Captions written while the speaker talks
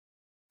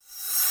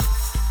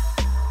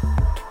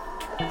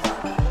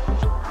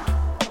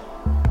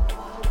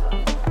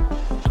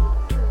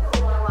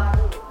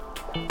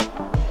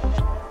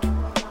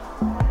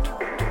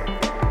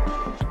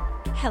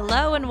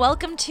Hello and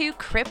welcome to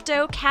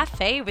Crypto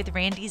Café with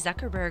Randi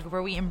Zuckerberg,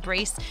 where we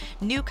embrace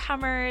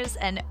newcomers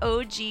and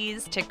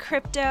OGs to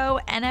crypto,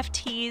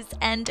 NFTs,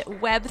 and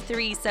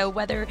Web3. So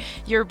whether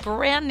you're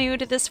brand new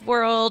to this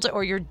world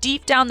or you're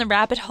deep down the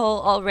rabbit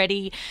hole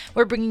already,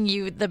 we're bringing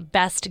you the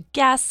best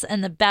guests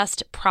and the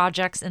best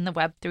projects in the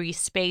Web3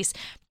 space.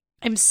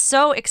 I'm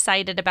so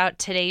excited about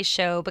today's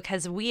show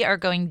because we are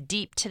going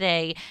deep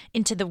today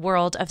into the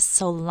world of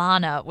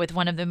Solana with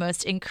one of the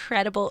most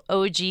incredible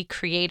OG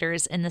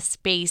creators in the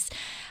space.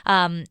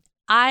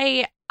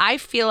 I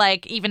feel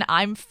like even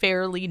I'm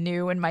fairly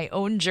new in my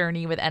own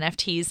journey with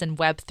NFTs and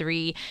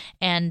Web3,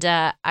 and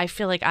I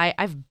feel like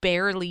I've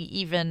barely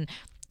even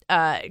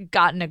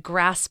gotten a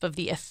grasp of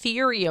the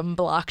Ethereum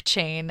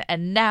blockchain,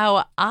 and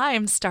now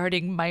I'm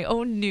starting my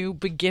own new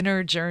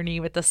beginner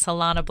journey with the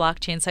Solana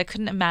blockchain. So I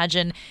couldn't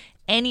imagine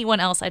anyone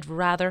else I'd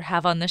rather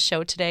have on the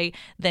show today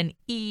than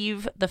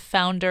Eve, the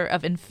founder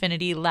of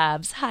Infinity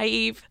Labs. Hi,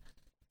 Eve.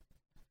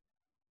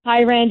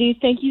 Hi, Randi.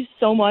 Thank you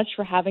so much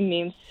for having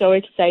me. I'm so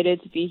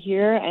excited to be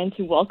here and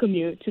to welcome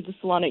you to the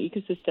Solana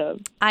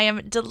ecosystem. I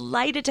am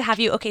delighted to have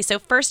you. Okay, so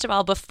first of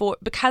all,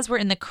 because we're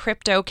in the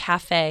Crypto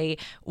Cafe,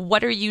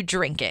 what are you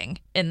drinking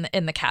in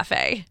the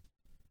cafe?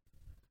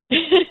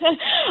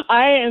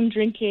 I am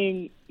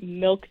drinking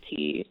milk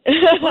tea.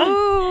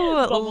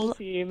 Ooh, bubble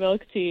tea,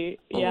 milk tea.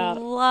 Yeah.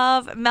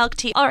 Love milk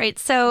tea. All right,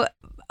 so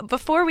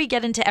before we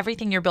get into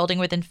everything you're building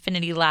with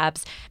Infinity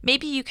Labs,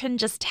 maybe you can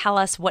just tell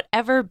us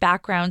whatever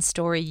background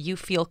story you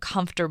feel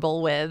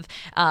comfortable with,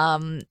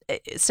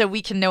 so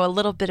we can know a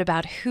little bit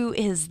about who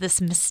is this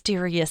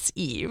mysterious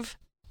Eve.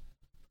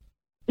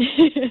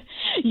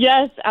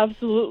 Yes,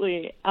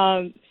 absolutely.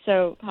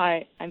 So,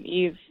 hi, I'm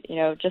Eve,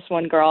 just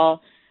one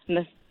girl. I'm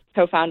the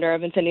co-founder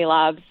of Infinity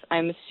Labs.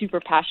 I'm a super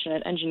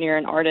passionate engineer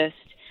and artist.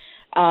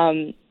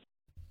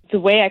 The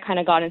way I kind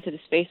of got into the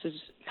space was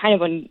kind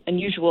of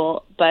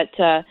unusual, but,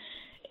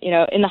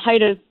 in the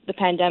height of the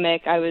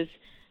pandemic, I was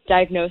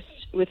diagnosed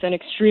with an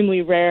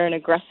extremely rare and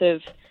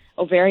aggressive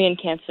ovarian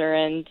cancer,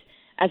 and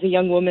as a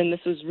young woman,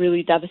 this was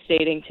really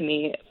devastating to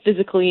me,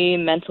 physically,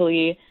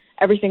 mentally,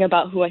 everything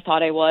about who I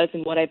thought I was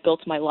and what I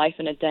built my life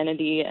and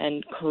identity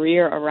and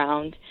career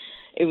around.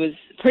 It was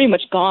pretty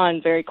much gone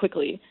very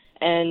quickly,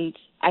 and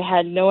I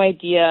had no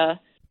idea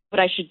what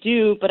I should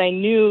do, but I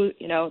knew,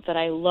 that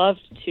I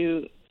loved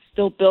to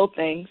still build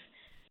things.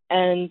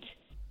 And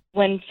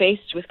when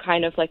faced with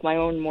kind of like my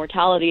own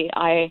mortality,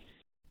 I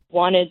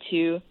wanted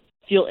to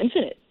feel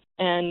infinite.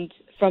 And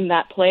from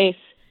that place,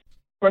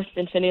 birthed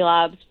Infinity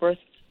Labs, birthed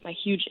my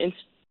huge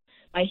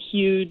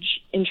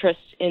interest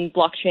in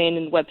blockchain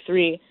and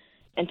Web3,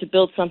 and to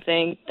build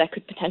something that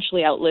could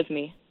potentially outlive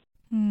me.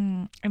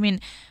 I mean,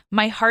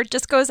 my heart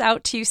just goes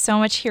out to you so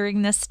much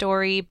hearing this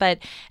story, but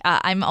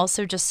I'm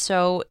also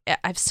I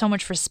have so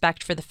much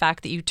respect for the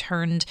fact that you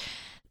turned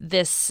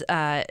this,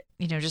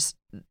 just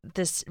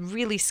this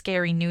really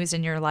scary news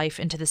in your life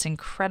into this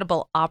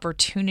incredible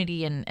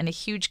opportunity and a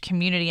huge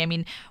community. I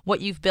mean,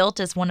 what you've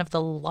built is one of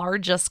the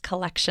largest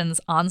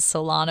collections on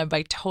Solana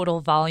by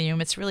total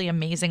volume. It's really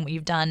amazing what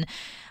you've done.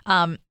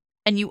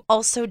 And you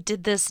also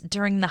did this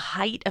during the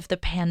height of the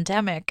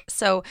pandemic.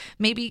 So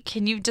maybe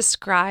can you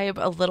describe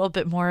a little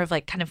bit more of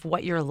like kind of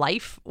what your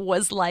life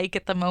was like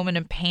at the moment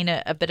and paint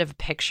a bit of a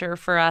picture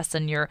for us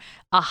and your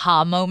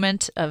aha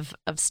moment of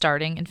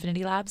starting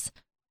Infinity Labs?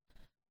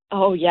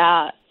 Oh,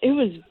 yeah. It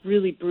was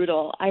really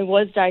brutal. I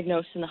was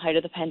diagnosed in the height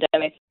of the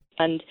pandemic.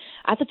 And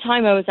at the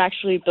time, I was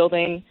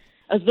building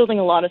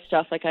a lot of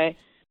stuff. Like I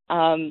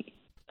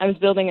was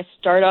building a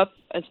startup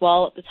as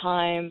well at the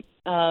time.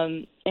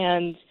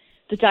 And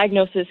the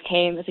diagnosis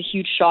came as a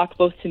huge shock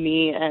both to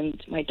me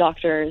and my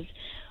doctors.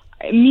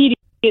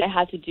 Immediately, I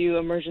had to do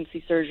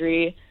emergency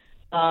surgery,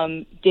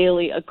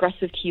 daily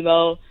aggressive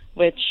chemo,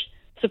 which,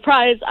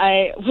 surprise,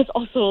 I was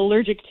also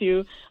allergic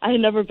to. I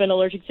had never been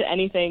allergic to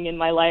anything in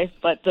my life,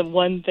 but the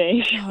one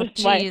thing was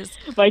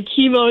my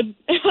chemo,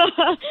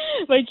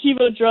 my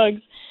chemo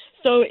drugs.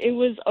 So it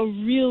was a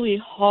really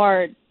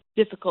hard,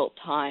 difficult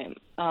time.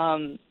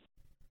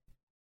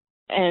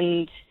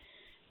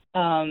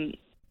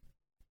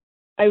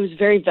 I was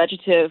very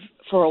vegetative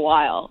for a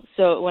while.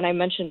 So when I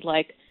mentioned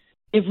the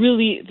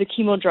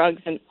chemo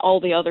drugs and all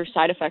the other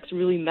side effects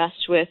really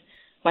messed with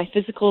my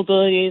physical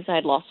abilities. I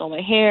had lost all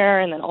my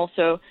hair, and then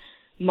also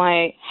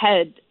my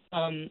head,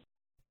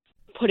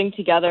 putting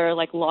together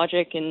like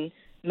logic and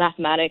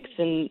mathematics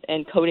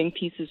and coding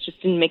pieces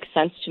just didn't make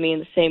sense to me in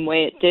the same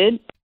way it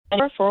did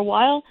for a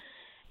while.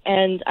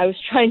 And I was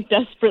trying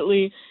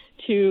desperately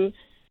to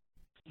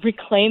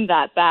reclaim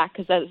that back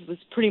because that was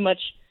pretty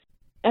much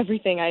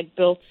everything I'd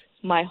built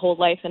my whole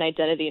life and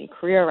identity and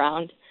career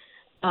around.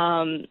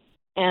 And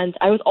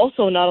I was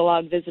also not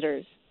allowed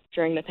visitors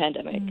during the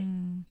pandemic.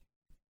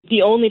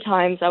 The only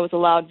times I was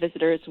allowed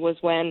visitors was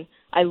when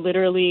I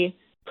literally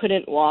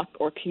couldn't walk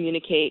or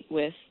communicate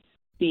with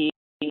the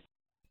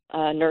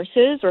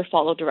nurses or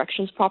follow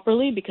directions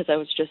properly because I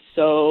was just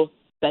so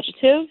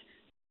vegetative.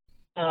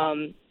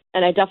 And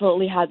I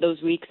definitely had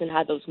those weeks and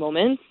had those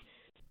moments.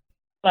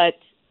 But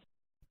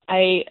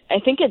I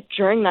think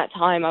during that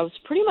time, I was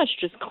pretty much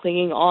just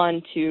clinging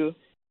on to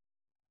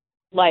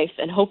life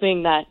and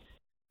hoping that,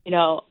 you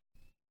know,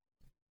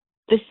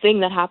 this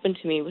thing that happened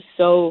to me was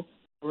so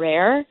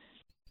rare.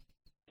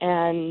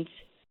 And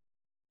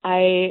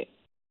I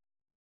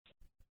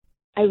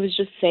was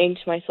just saying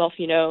to myself,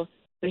 you know,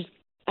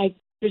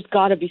 there's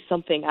got to be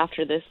something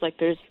after this. Like,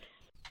 there's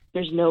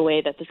no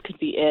way that this could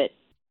be it.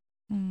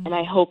 And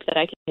I hope that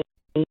I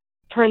can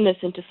turn this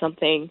into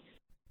something,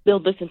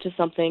 build this into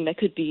something that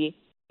could be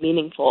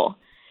meaningful.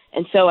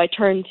 And so I'd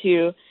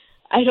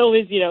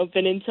always, you know,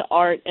 been into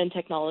art and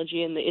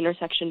technology and the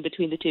intersection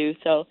between the two.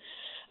 So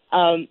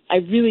I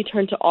really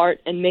turned to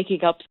art and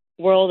making up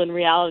world and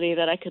reality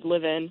that I could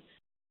live in.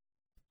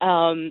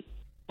 And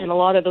a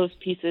lot of those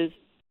pieces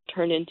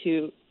turned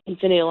into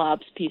Infinity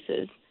Labs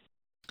pieces.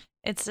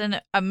 It's an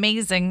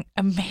amazing,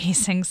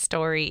 amazing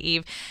story,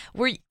 Eve.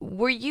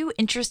 Were you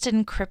interested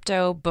in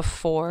crypto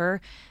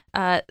before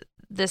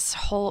this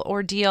whole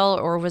ordeal,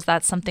 or was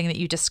that something that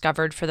you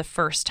discovered for the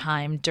first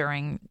time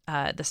during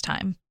this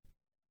time?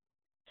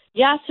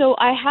 Yeah, so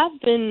I have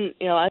been,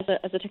 you know, as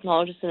a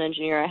technologist and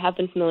engineer, I have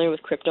been familiar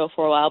with crypto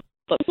for a while,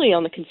 but mostly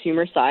on the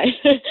consumer side,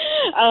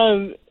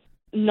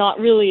 not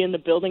really in the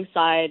building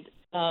side.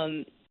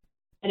 And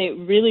it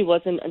really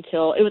wasn't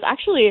until it was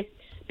actually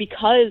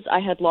because I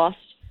had lost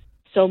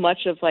so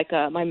much of like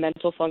my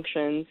mental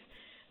functions.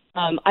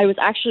 I was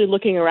actually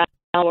looking around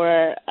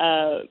for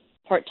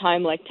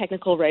part-time like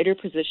technical writer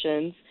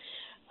positions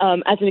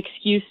as an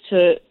excuse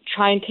to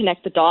try and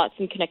connect the dots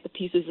and connect the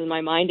pieces in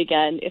my mind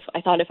again. If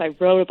I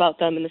wrote about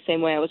them in the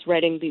same way I was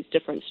writing these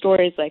different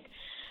stories, like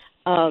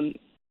I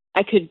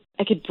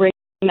could bring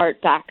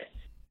art back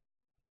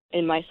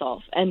in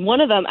myself. And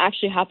one of them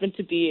actually happened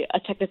to be a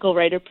technical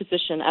writer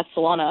position at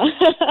Solana.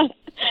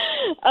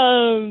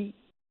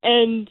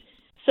 And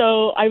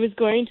so I was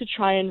going to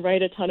try and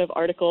write a ton of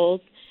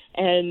articles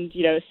and,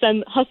 you know,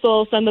 send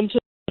them to the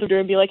editor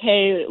and be like,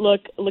 hey,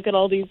 look at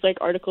all these like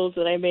articles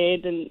that I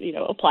made and, you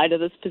know, apply to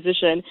this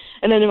position.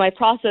 And then in my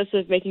process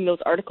of making those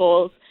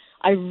articles,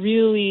 it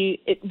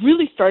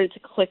really started to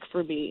click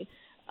for me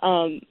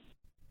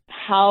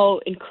how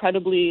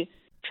incredibly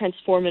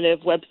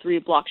transformative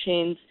Web3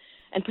 blockchains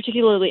and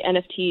particularly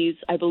NFTs,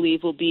 I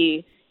believe, will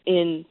be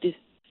in the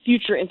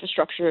future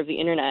infrastructure of the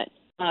internet.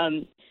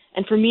 And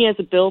for me as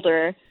a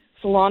builder,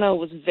 Solana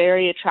was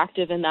very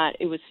attractive in that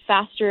it was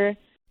faster,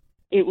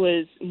 it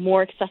was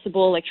more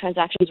accessible, like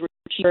transactions were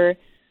cheaper,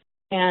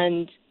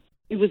 and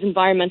it was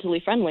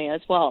environmentally friendly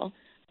as well.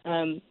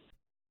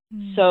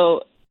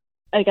 So,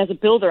 like as a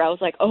builder, I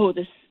was like, oh,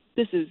 this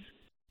is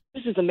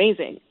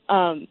amazing.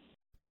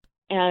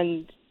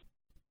 And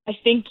I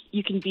think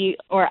you can be,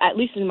 or at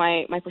least in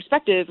my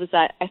perspective, is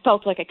that I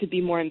felt like I could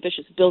be more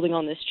ambitious building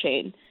on this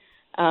chain,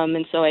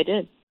 and so I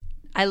did.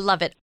 I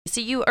love it. So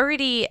you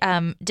already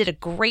did a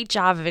great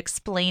job of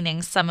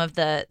explaining some of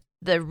the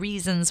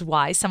reasons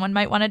why someone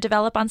might want to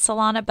develop on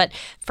Solana. But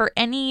for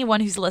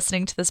anyone who's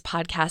listening to this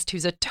podcast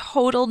who's a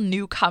total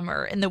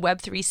newcomer in the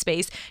Web3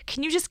 space,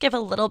 can you just give a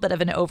little bit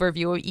of an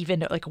overview of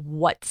even like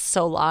what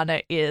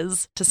Solana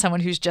is to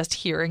someone who's just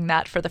hearing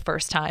that for the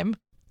first time?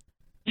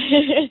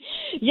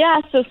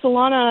 Yeah, so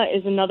Solana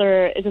is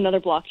another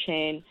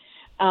blockchain,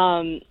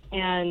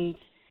 and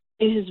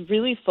it has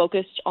really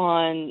focused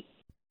on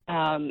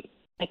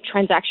like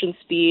transaction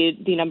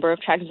speed, the number of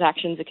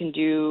transactions it can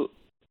do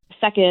a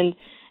second.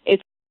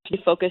 It's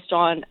focused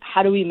on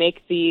how do we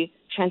make the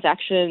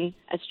transaction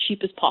as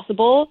cheap as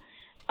possible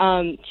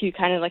to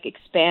kind of like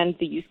expand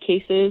the use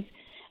cases,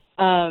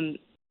 and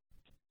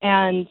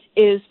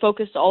is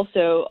focused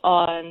also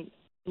on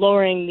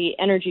lowering the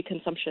energy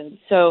consumption.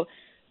 So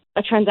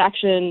a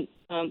transaction,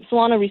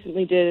 Solana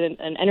recently did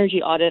an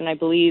energy audit, and I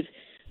believe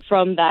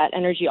from that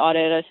energy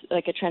audit,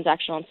 like a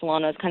transaction on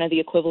Solana is kind of the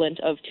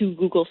equivalent of 2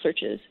 Google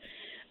searches.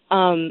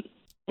 And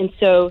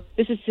so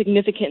this is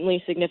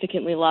significantly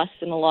less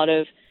than a lot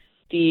of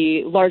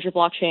the larger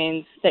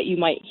blockchains that you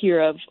might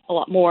hear of a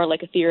lot more,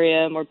 like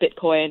Ethereum or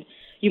Bitcoin.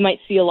 You might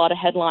see a lot of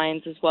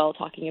headlines as well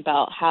talking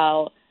about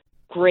how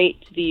great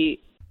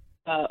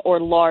or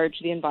large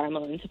the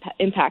environmental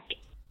impacts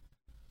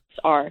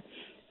are,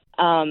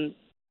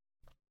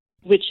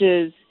 which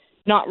is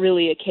not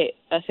really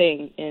a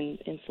thing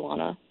in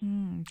Solana.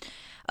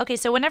 Okay,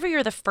 so whenever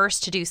you're the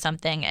first to do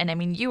something, and I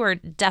mean, you are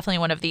definitely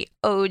one of the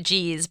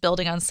OGs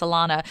building on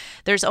Solana,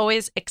 there's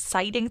always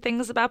exciting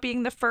things about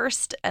being the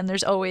first, and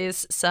there's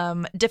always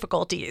some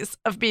difficulties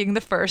of being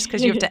the first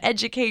because you have to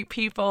educate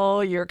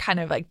people. You're kind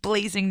of like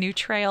blazing new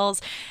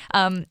trails.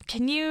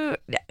 Can you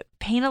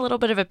paint a little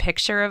bit of a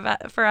picture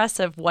for us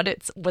of what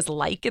it was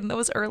like in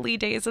those early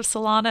days of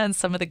Solana and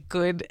some of the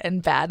good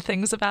and bad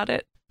things about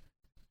it?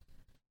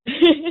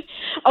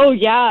 Oh,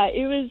 yeah,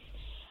 it was.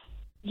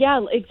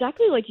 Yeah,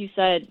 exactly like you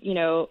said, you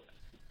know,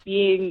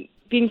 being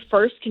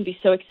first can be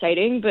so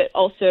exciting, but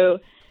also,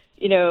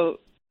 you know,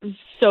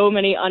 so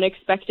many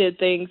unexpected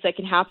things that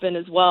can happen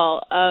as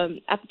well.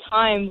 At the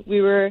time,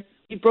 we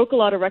broke a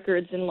lot of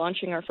records in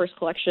launching our first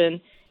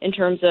collection in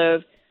terms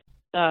of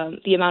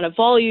the amount of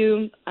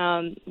volume.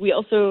 We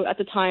also, at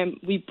the time,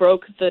 we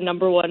broke the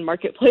 #1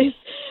 marketplace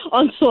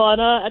on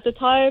Solana at the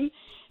time.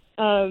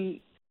 And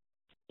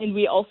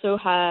we also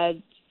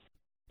had,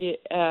 we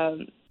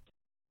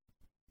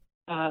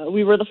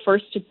were the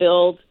first to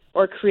build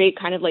or create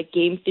kind of like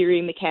game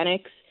theory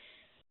mechanics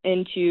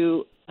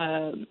into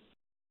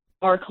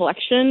our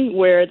collection,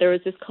 where there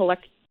was this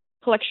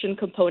collection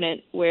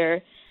component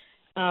where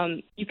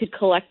you could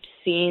collect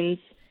scenes,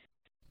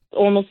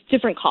 almost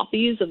different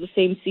copies of the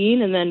same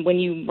scene, and then when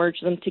you merge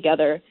them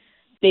together,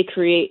 they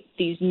create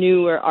these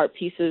newer art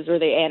pieces, or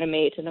they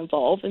animate and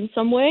evolve in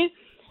some way.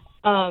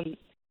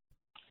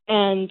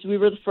 And we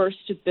were the first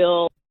to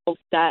build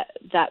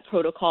that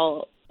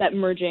protocol, that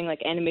merging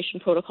like animation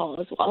protocol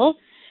as well.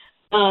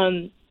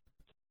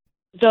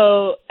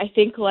 Though I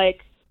think like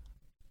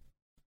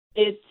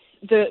it's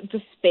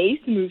the space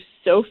moves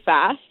so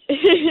fast.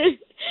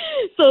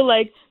 So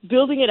like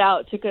building it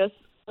out took us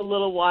a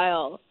little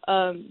while,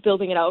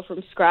 building it out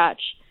from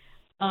scratch.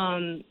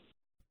 And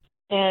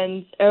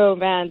oh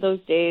man, those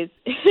days.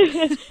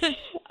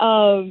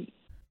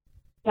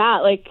 Yeah,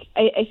 like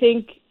I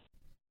think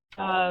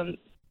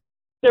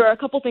there are a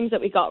couple things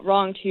that we got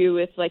wrong too,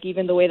 with like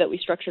even the way that we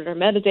structured our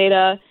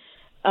metadata,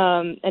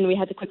 and we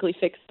had to quickly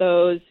fix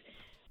those.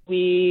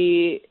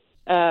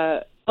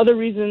 Other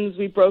reasons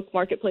we broke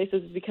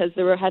marketplaces is because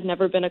there had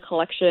never been a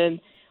collection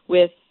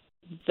with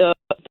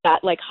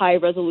that like high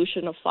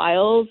resolution of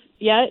files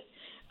yet.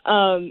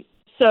 So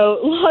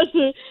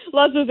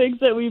lots of things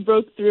that we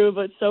broke through,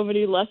 but so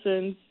many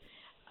lessons.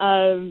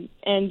 And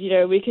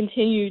we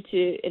continue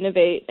to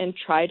innovate and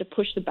try to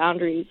push the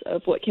boundaries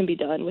of what can be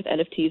done with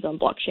NFTs on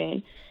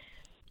blockchain.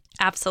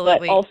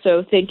 Absolutely. But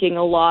also thinking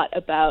a lot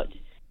about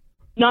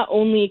not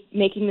only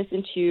making this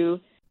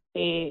into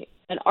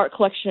an art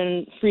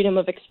collection, freedom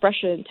of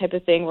expression type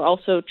of thing, we're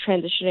also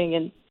transitioning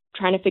and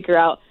trying to figure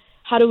out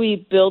how do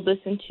we build this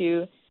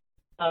into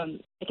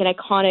like an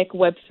iconic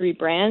Web3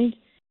 brand,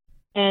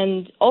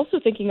 and also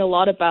thinking a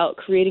lot about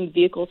creating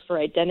vehicles for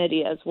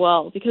identity as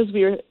well, because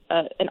we're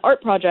an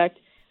art project,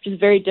 which is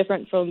very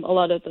different from a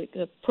lot of like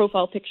the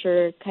profile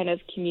picture kind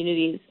of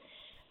communities.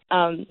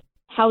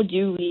 How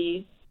do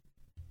we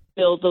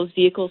build those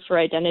vehicles for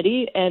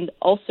identity, and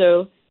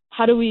also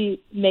how do we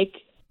make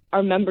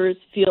our members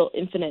feel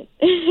infinite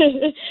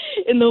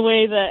in the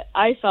way that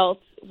I felt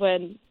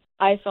when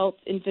I felt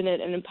infinite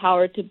and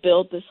empowered to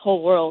build this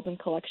whole world and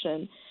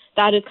collection?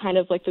 That is kind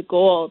of like the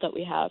goal that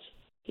we have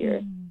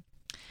here.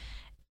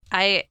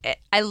 I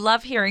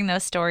love hearing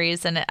those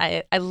stories, and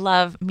I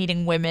love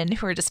meeting women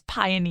who are just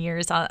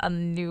pioneers on the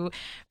new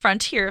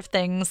frontier of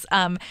things.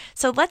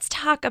 So let's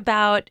talk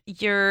about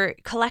your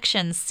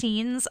collection,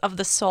 Scenes of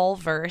the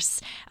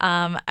Soulverse.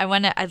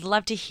 I'd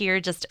love to hear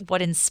just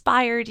what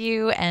inspired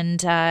you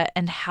and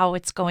how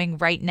it's going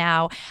right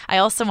now. I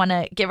also want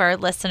to give our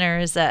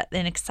listeners an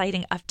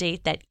exciting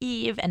update that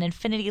Eve and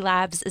Infinity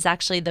Labs is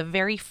actually the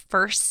very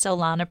first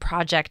Solana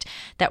project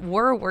that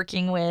we're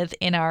working with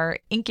in our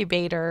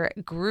incubator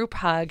group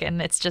hug,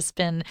 and it's just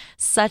been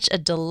such a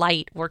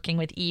delight working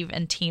with Eve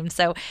and team.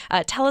 So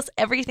tell us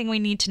everything we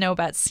need to know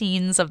about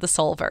Scenes of the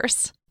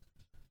Soulverse.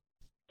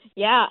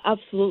 Yeah,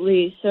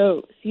 absolutely.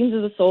 So Scenes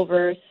of the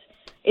Soulverse,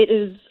 it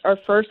is our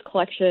first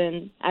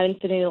collection at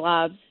Infinity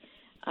Labs,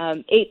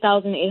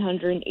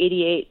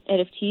 8,888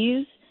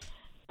 NFTs,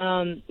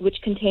 which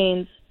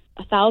contains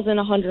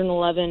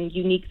 1,111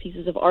 unique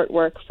pieces of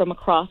artwork from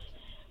across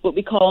what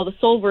we call the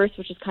Soulverse,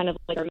 which is kind of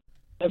like our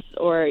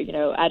or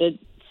added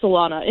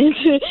Solana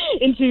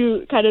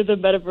into kind of the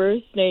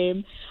metaverse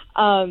name.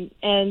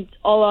 And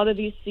a lot of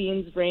these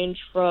scenes range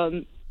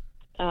from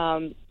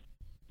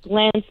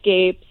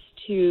landscapes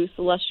to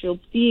celestial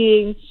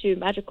beings to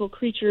magical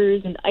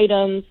creatures and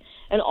items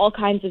and all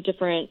kinds of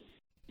different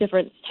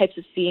types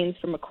of scenes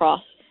from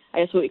across,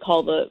 I guess, what we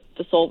call the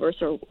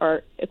Soulverse, or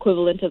our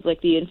equivalent of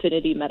like the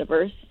infinity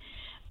metaverse.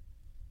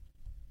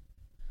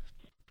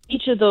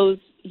 Each of those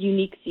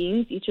unique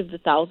scenes, each of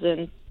the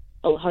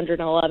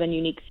 1,111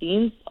 unique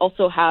scenes,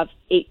 also have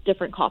 8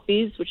 different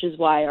copies, which is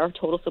why our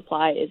total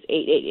supply is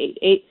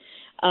 8888.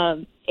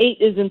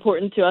 8 is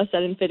important to us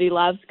at Infinity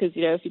Labs because,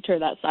 if you turn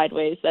that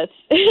sideways, that's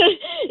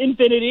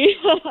infinity.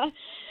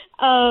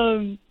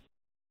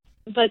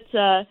 But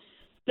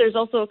there's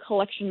also a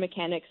collection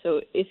mechanic.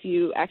 So if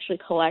you actually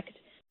collect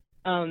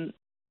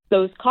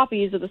those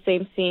copies of the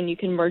same scene, you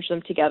can merge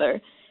them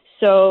together.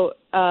 So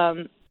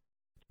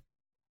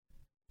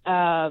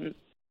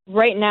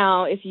right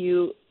now, if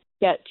you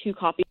get 2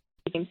 copies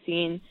of the same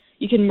scene,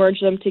 you can merge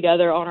them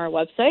together on our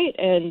website,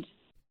 and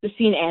the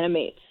scene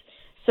animates.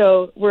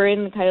 So we're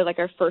in kind of like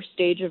our first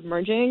stage of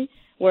merging,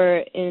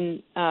 where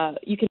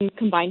you can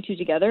combine 2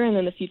 together, and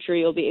in the future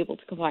you'll be able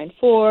to combine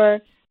 4,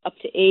 up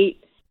to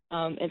 8,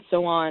 and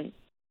so on.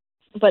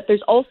 But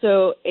there's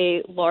also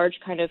a large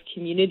kind of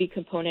community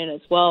component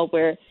as well,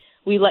 where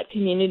we let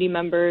community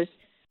members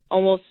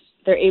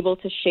they're able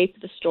to shape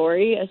the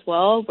story as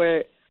well,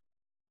 where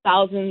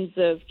thousands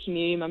of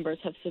community members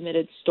have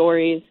submitted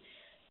stories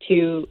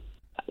to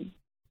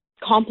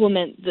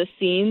complement the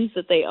scenes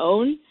that they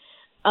own.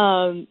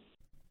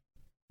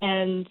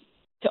 and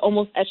to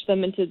almost etch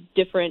them into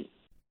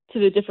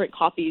the different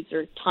copies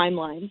or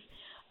timelines.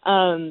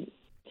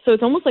 So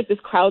it's almost like this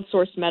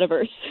crowdsourced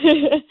metaverse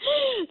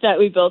that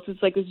we built.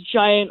 It's like this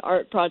giant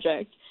art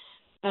project.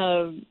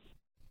 And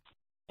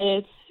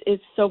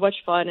it's so much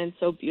fun and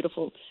so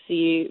beautiful to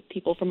see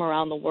people from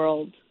around the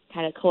world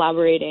kind of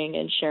collaborating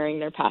and sharing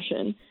their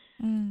passion.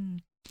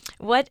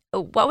 What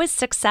would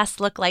success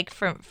look like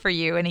for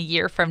you in a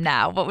year from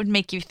now? What would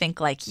make you think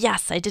like,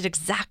 yes, I did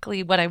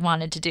exactly what I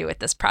wanted to do with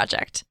this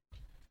project?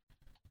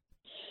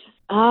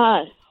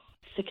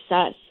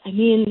 Success. I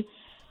mean,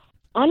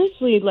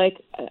 honestly,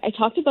 like I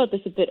talked about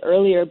this a bit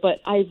earlier, but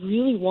I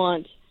really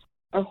want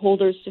our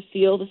holders to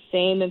feel the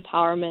same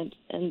empowerment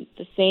and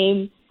the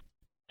same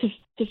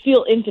to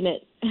feel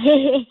infinite.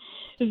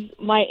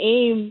 My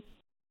aim,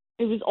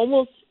 it was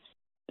almost,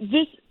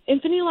 this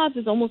Infinity Labs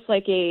is almost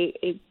like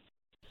a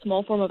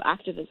small form of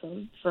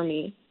activism for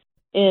me,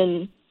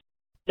 in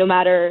no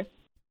matter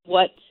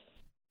what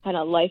kind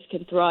of life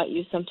can throw at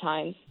you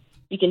sometimes,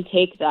 you can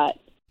take that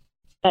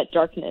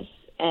darkness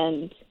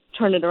and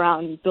turn it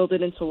around and build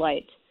it into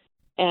light.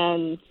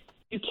 And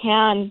you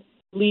can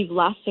leave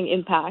lasting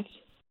impact.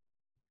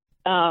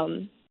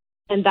 And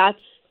that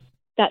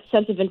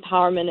sense of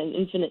empowerment and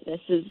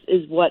infiniteness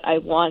is what I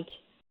want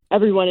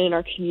everyone in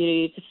our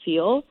community to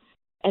feel.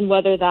 And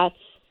whether that's,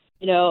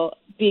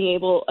 being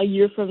able a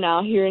year from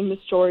now, hearing the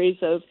stories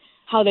of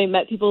how they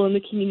met people in the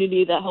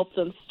community that helped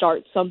them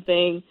start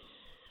something,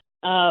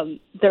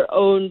 their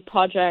own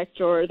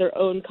project or their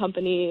own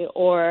company,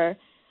 or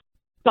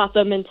got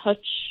them in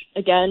touch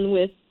again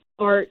with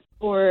art,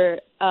 or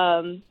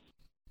I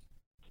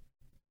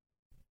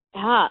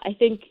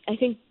think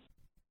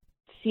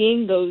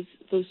seeing those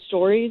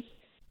stories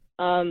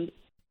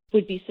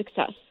would be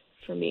success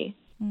for me.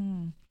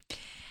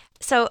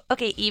 So,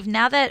 okay, Eve,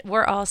 now that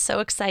we're all so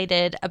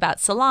excited about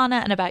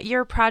Solana and about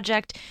your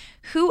project,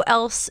 who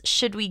else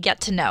should we get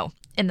to know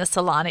in the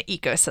Solana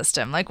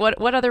ecosystem? Like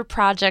what other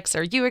projects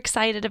are you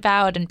excited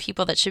about and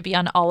people that should be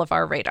on all of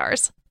our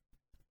radars?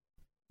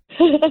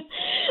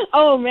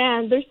 Oh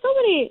man, there's so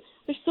many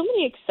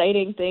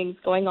exciting things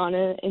going on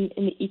in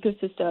the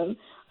ecosystem.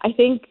 I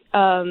think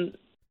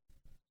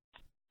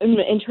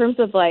in terms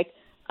of like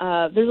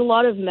there's a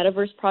lot of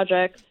metaverse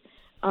projects,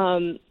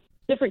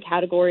 different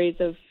categories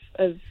of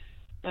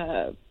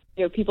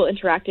people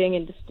interacting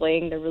and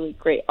displaying their really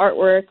great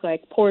artwork,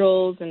 like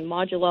Portals and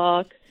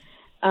Modulock.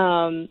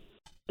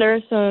 There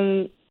are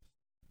some,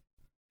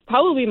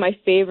 probably my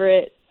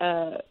favorite.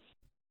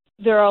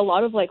 There are a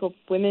lot of like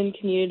women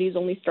communities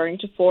only starting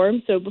to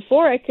form. So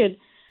before I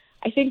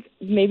think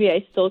maybe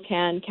I still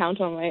can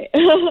count on my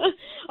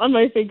on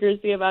my fingers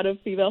the amount of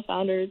female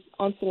founders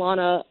on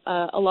Solana.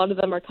 A lot of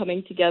them are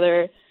coming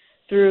together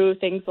through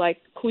things like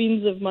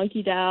Queens of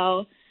Monkey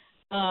DAO.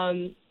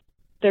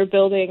 They're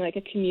building like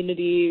a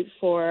community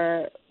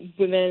for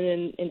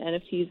women in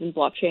NFTs and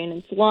blockchain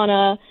and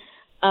Solana.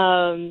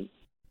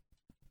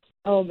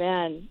 Oh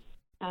man.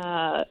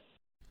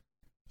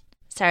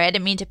 Sorry, I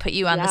didn't mean to put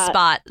you on the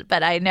spot,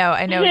 but I know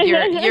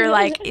you're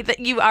like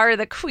you are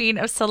the queen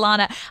of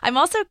Solana. I'm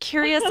also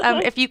curious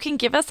if you can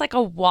give us like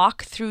a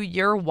walk through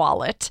your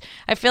wallet.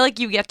 I feel like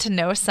you get to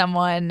know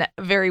someone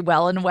very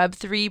well in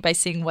Web3 by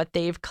seeing what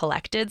they've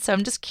collected. So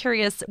I'm just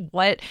curious,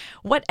 what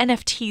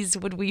NFTs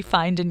would we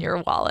find in your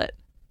wallet?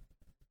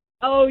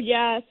 Oh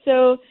yeah,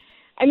 so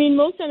I mean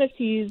most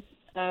NFTs,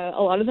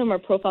 a lot of them are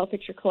profile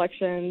picture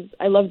collections.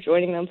 I love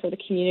joining them for the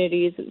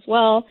communities as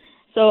well.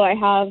 So I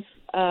have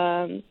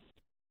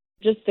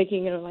just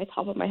thinking it on my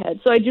top of my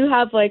head. So I do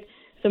have like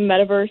some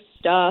metaverse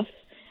stuff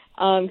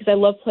because I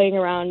love playing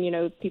around,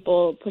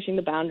 people pushing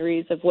the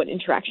boundaries of what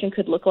interaction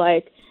could look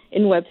like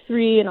in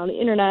Web3 and on the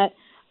internet.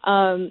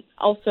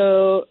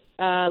 Also,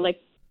 I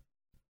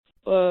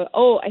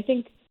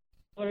think,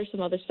 what are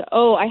some other stuff?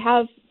 Oh, I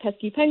have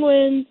Pesky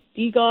Penguins,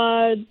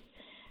 D-Gods,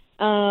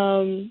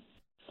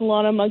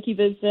 Solana Monkey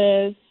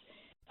Business,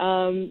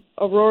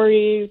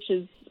 Aurori, which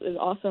is an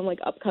awesome like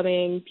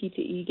upcoming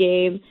P2E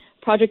game.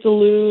 Project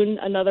Loon,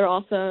 another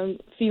awesome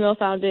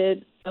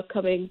female-founded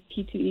upcoming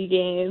P2E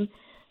game.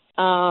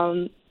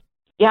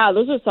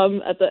 Those are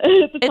some at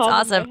the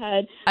top of my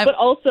head. But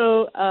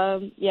also,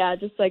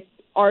 just like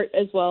art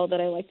as well that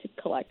I like to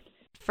collect.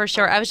 For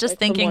sure. I was just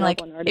thinking like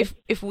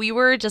if we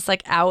were just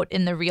like out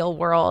in the real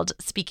world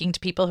speaking to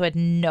people who had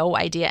no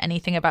idea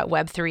anything about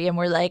Web3 and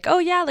we're like, oh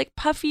yeah, like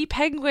puffy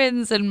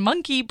penguins and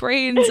monkey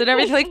brains and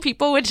everything, like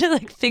people would just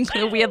like think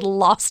that we had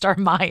lost our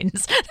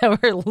minds,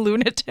 that we're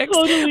lunatics.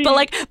 Totally.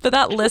 But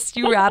that list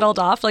you rattled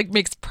off like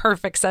makes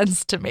perfect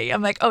sense to me.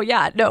 I'm like, oh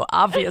yeah, no,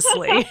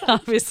 obviously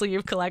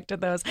you've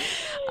collected those.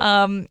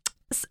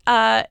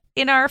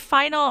 In our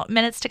final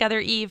minutes together,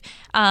 Eve,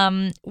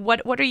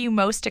 what are you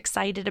most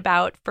excited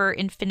about for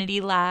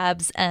Infinity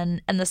Labs and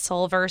the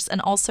Solverse,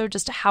 and also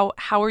just how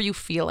are you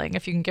feeling?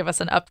 If you can give us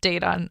an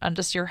update on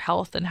just your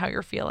health and how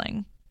you're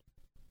feeling.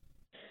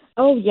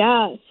 Oh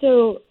yeah,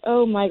 so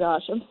oh my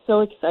gosh, I'm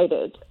so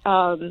excited.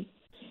 So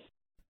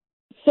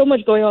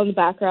much going on in the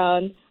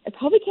background. I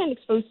probably can't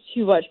expose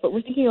too much, but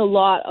we're thinking a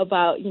lot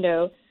about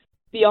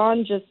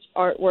beyond just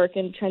artwork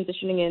and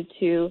transitioning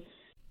into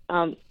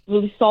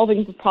really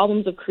solving the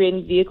problems of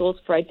creating vehicles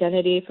for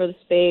identity for the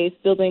space,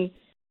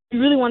 you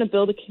really want to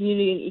build a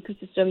community and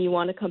ecosystem you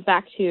want to come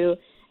back to.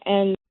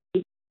 And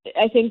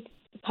I think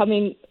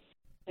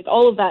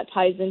all of that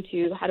ties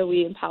into how do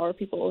we empower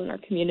people in our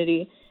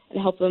community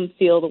and help them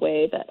feel the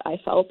way that I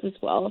felt as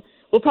well.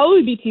 We'll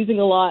probably be teasing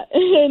a lot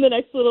in the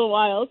next little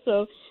while,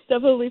 so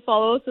definitely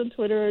follow us on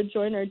Twitter or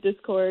join our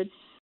Discord.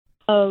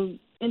 In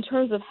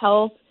terms of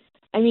health,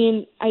 I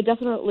mean, I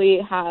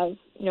definitely have,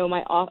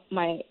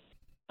 my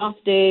off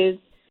days,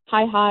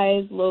 high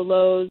highs, low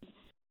lows,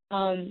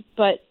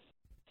 but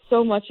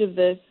so much of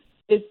this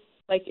is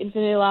like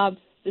Infinity Labs,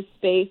 this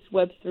space,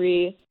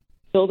 Web3,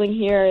 building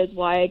here is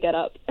why I get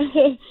up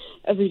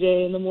every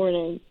day in the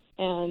morning.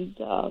 And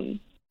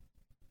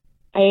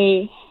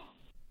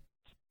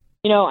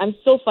I'm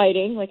still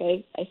fighting, like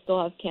I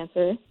still have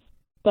cancer,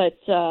 but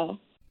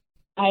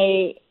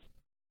I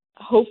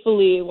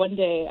hopefully one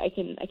day I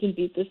can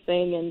beat this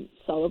thing and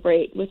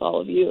celebrate with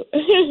all of you.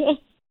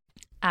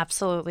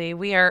 Absolutely.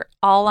 We are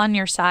all on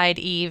your side,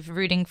 Eve,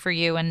 rooting for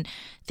you. And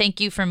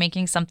thank you for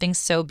making something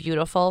so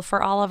beautiful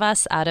for all of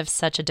us out of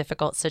such a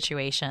difficult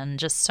situation.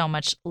 Just so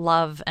much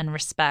love and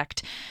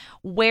respect.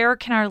 Where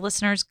can our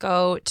listeners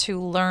go to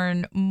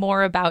learn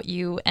more about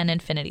you and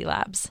Infinity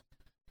Labs?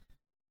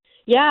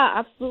 Yeah,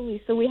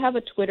 absolutely. So we have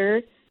a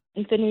Twitter,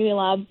 Infinity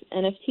Labs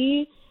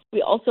NFT.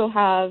 We also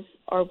have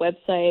our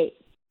website,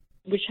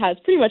 which has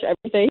pretty much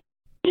everything,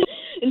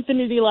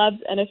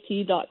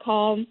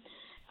 infinitylabsnft.com.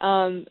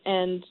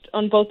 And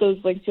on both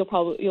those links,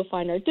 you'll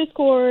find our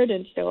Discord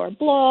and our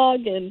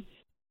blog and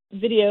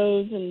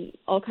videos and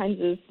all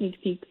kinds of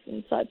sneak peeks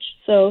and such.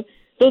 So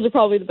those are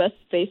probably the best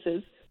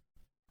spaces.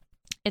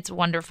 It's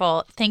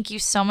wonderful. Thank you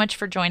so much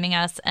for joining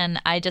us.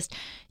 And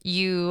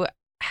you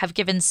have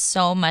given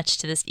so much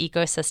to this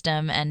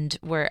ecosystem, and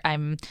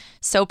I'm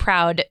so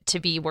proud to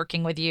be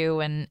working with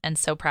you and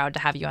so proud to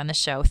have you on the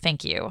show.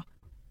 Thank you.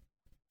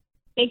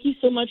 Thank you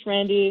so much,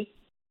 Randy.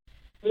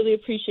 Really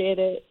appreciate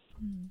it.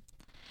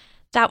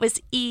 That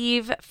was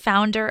Eve,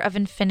 founder of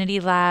Infinity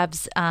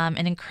Labs,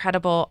 an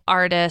incredible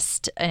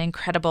artist, an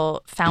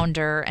incredible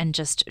founder, and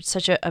just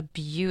such a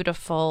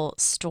beautiful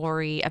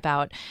story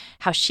about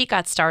how she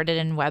got started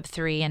in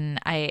Web3. And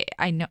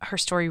I know her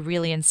story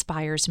really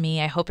inspires me.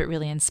 I hope it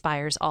really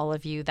inspires all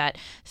of you that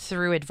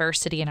through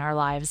adversity in our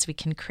lives, we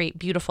can create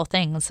beautiful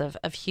things of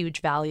huge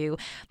value.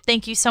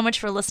 Thank you so much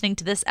for listening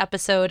to this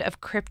episode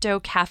of Crypto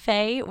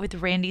Café with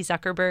Randi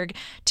Zuckerberg.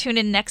 Tune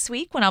in next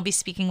week when I'll be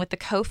speaking with the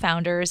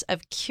co-founders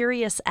of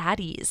Curious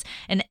Addies,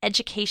 an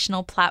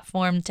educational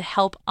platform to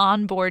help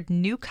onboard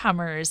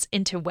newcomers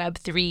into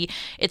Web3.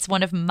 It's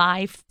one of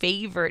my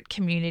favorite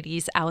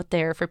communities out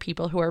there for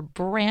people who are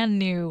brand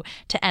new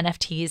to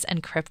NFTs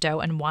and crypto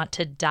and want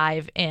to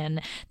dive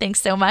in.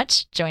 Thanks so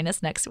much. Join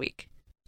us next week.